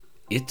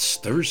It's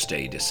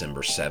Thursday,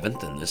 December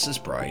 7th, and this is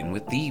Brian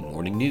with the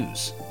Morning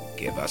News.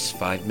 Give us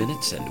 5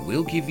 minutes and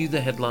we'll give you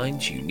the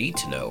headlines you need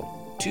to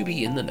know to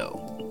be in the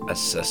know. A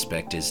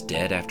suspect is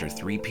dead after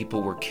 3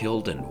 people were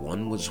killed and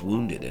 1 was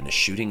wounded in a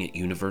shooting at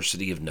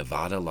University of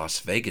Nevada, Las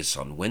Vegas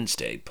on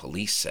Wednesday,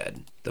 police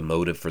said. The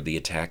motive for the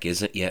attack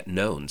isn't yet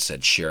known,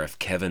 said Sheriff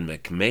Kevin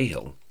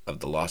McMahill of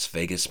the Las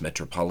Vegas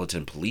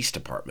Metropolitan Police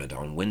Department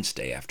on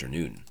Wednesday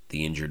afternoon.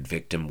 The injured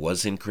victim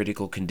was in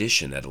critical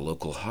condition at a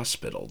local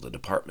hospital, the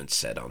department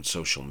said on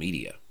social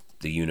media.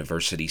 The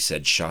university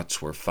said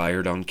shots were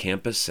fired on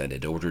campus and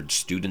had ordered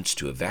students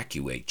to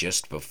evacuate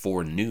just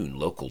before noon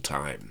local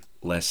time.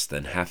 Less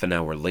than half an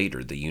hour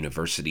later, the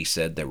university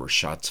said there were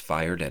shots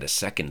fired at a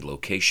second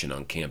location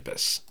on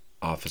campus.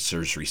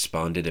 Officers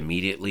responded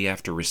immediately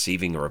after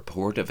receiving a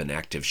report of an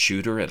active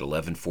shooter at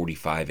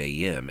 11:45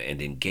 a.m.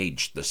 and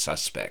engaged the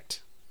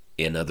suspect.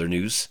 In other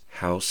news,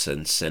 House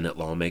and Senate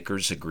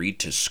lawmakers agreed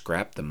to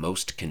scrap the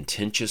most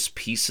contentious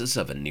pieces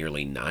of a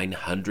nearly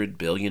 $900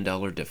 billion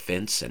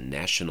defense and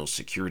national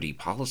security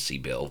policy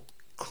bill,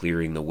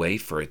 clearing the way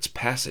for its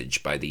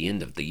passage by the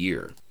end of the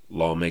year.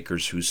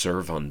 Lawmakers who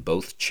serve on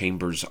both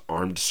chambers'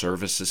 armed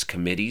services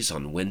committees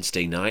on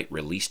Wednesday night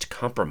released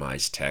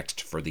compromise text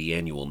for the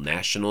annual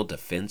National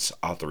Defense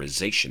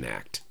Authorization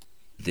Act.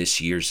 This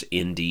year's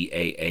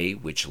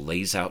NDAA, which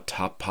lays out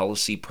top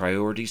policy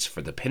priorities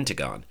for the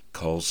Pentagon,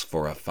 calls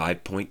for a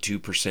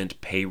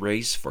 5.2% pay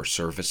raise for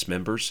service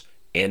members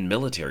and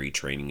military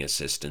training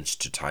assistance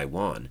to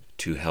Taiwan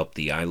to help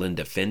the island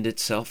defend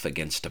itself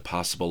against a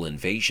possible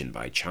invasion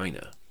by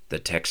China. The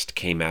text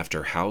came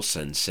after House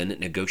and Senate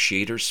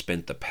negotiators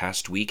spent the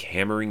past week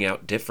hammering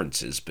out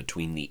differences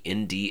between the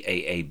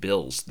NDAA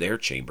bills their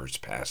chambers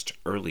passed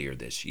earlier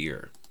this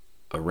year.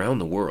 Around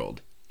the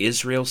world,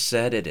 Israel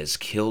said it has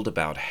killed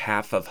about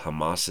half of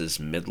Hamas's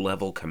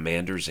mid-level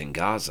commanders in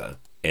Gaza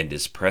and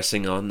is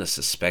pressing on the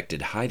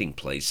suspected hiding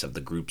place of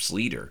the group's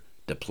leader,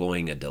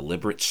 deploying a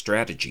deliberate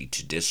strategy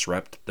to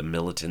disrupt the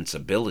militants'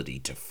 ability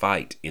to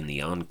fight in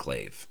the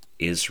enclave.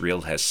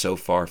 Israel has so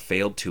far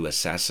failed to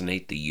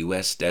assassinate the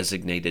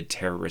U.S.-designated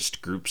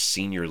terrorist group's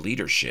senior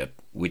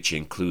leadership, which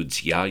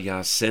includes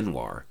Yahya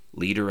Sinwar,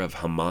 leader of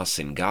Hamas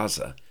in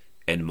Gaza,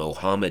 and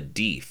Mohammed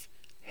Deif,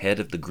 head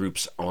of the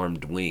group's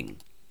armed wing.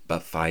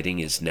 But fighting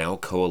is now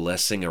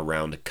coalescing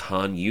around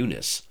Khan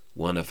Yunis,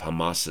 one of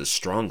Hamas's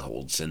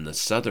strongholds in the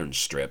southern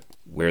strip,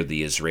 where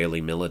the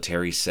Israeli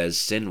military says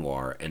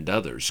Sinwar and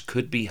others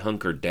could be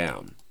hunkered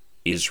down.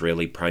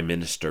 Israeli Prime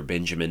Minister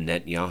Benjamin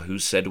Netanyahu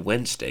said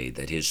Wednesday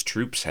that his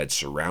troops had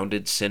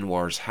surrounded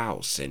Sinwar's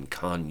house in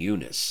Khan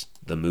Yunis.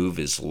 The move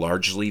is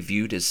largely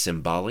viewed as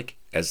symbolic,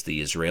 as the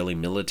Israeli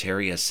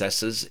military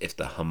assesses if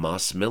the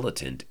Hamas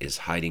militant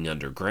is hiding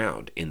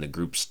underground in the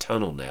group's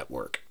tunnel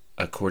network.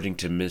 According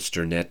to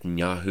Mr.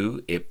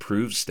 Netanyahu, it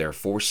proves their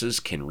forces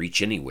can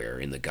reach anywhere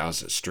in the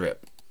Gaza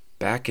Strip.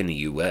 Back in the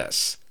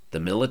U.S., the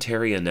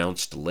military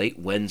announced late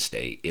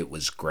Wednesday it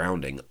was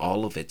grounding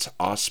all of its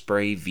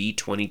Osprey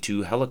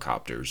V-22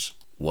 helicopters,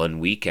 1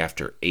 week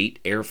after 8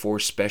 Air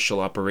Force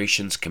Special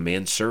Operations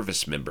Command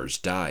service members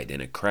died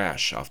in a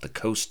crash off the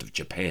coast of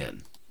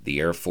Japan. The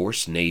Air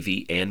Force,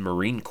 Navy, and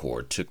Marine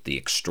Corps took the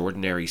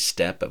extraordinary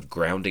step of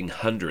grounding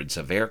hundreds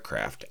of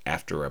aircraft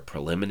after a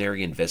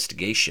preliminary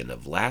investigation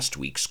of last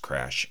week's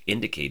crash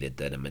indicated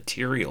that a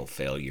material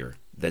failure,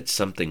 that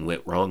something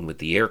went wrong with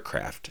the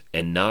aircraft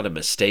and not a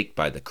mistake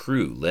by the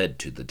crew, led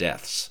to the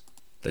deaths.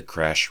 The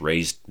crash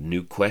raised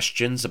new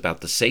questions about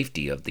the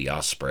safety of the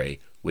Osprey,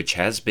 which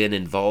has been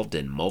involved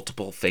in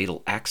multiple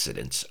fatal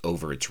accidents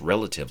over its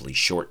relatively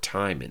short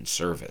time in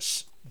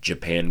service.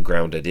 Japan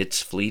grounded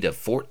its fleet of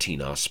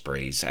 14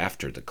 Ospreys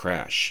after the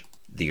crash.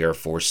 The Air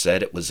Force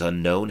said it was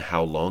unknown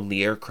how long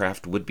the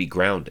aircraft would be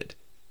grounded,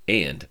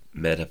 and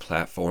Meta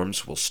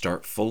platforms will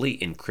start fully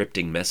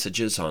encrypting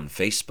messages on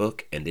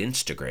Facebook and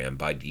Instagram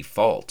by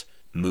default,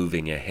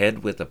 moving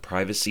ahead with a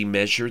privacy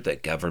measure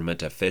that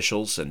government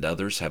officials and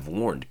others have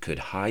warned could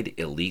hide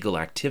illegal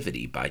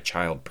activity by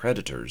child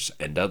predators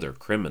and other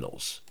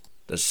criminals.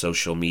 The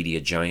social media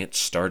giant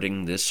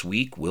starting this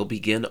week will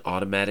begin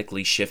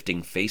automatically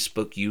shifting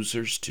Facebook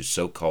users to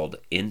so-called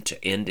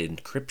end-to-end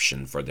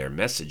encryption for their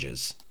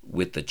messages,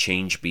 with the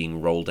change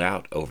being rolled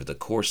out over the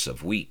course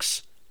of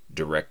weeks.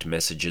 Direct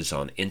messages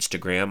on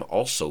Instagram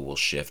also will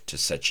shift to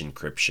such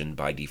encryption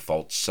by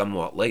default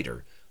somewhat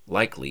later,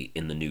 likely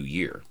in the new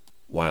year.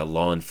 While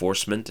law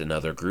enforcement and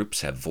other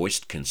groups have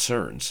voiced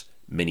concerns,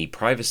 many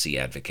privacy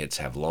advocates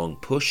have long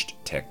pushed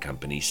tech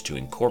companies to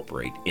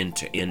incorporate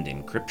end-to-end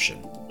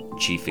encryption.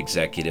 Chief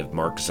Executive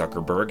Mark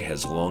Zuckerberg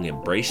has long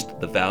embraced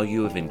the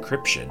value of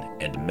encryption,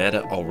 and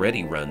Meta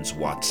already runs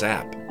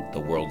WhatsApp, the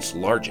world's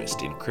largest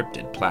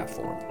encrypted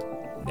platform.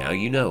 Now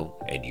you know,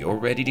 and you're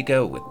ready to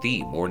go with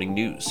the Morning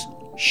News.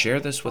 Share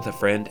this with a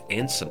friend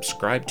and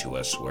subscribe to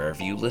us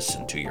wherever you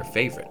listen to your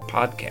favorite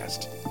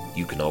podcast.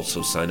 You can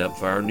also sign up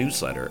for our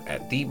newsletter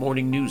at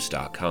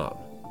themorningnews.com.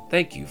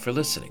 Thank you for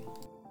listening.